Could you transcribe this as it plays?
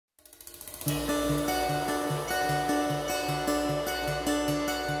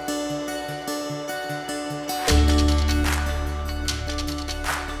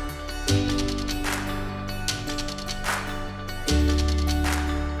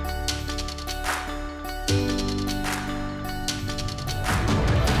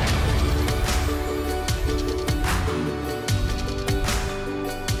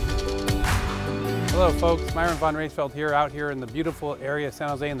Hello folks, Myron von Raesfeld here, out here in the beautiful area of San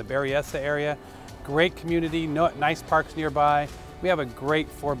Jose in the Berryessa area. Great community, nice parks nearby. We have a great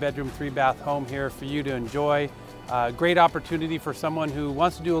 4-bedroom, 3-bath home here for you to enjoy. Great opportunity for someone who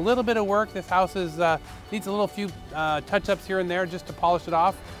wants to do a little bit of work. This house needs a few touch-ups here and there just to polish it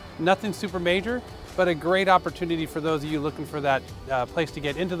off. Nothing super major, but a great opportunity for those of you looking for that place to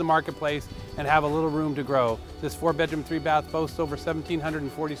get into the marketplace and have a little room to grow. This 4-bedroom, 3-bath boasts over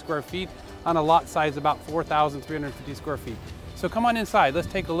 1,740 square feet on a lot size about 4,350 square feet. So come on inside, let's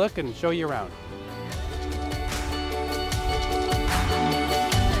take a look and show you around.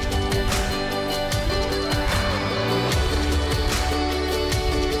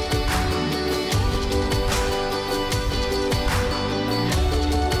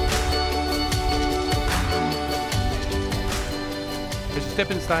 As you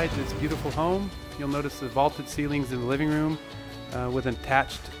step inside this beautiful home, you'll notice the vaulted ceilings in the living room with an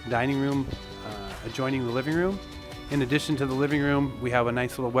attached dining room adjoining the living room. In addition to the living room, we have a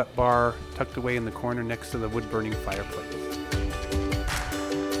nice little wet bar tucked away in the corner next to the wood-burning fireplace.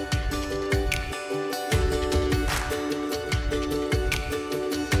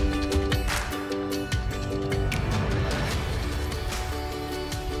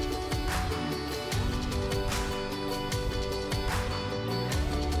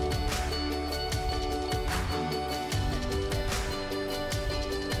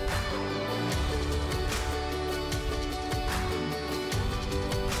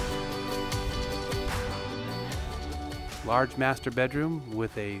 Large master bedroom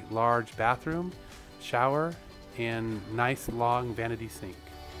with a large bathroom, shower, and nice long vanity sink.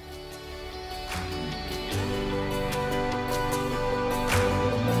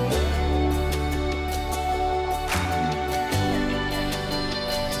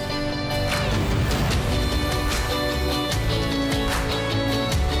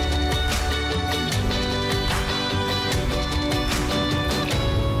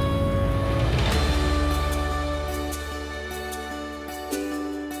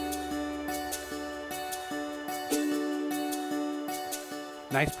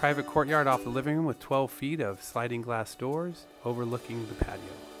 Nice private courtyard off the living room with 12 feet of sliding glass doors overlooking the patio.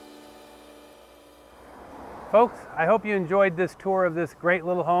 Folks, I hope you enjoyed this tour of this great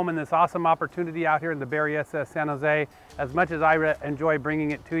little home and this awesome opportunity out here in the Berryessa, San Jose, as much as I enjoy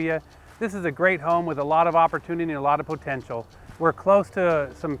bringing it to you. This is a great home with a lot of opportunity and a lot of potential. We're close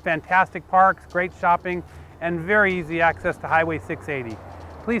to some fantastic parks, great shopping, and very easy access to Highway 680.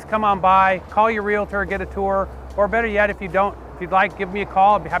 Please come on by, call your realtor, get a tour, or better yet, if you'd like, give me a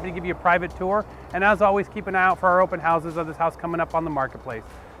call. I'd be happy to give you a private tour. And as always, keep an eye out for our open houses of this house coming up on the marketplace.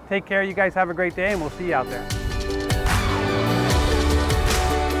 Take care, you guys have a great day, and we'll see you out there.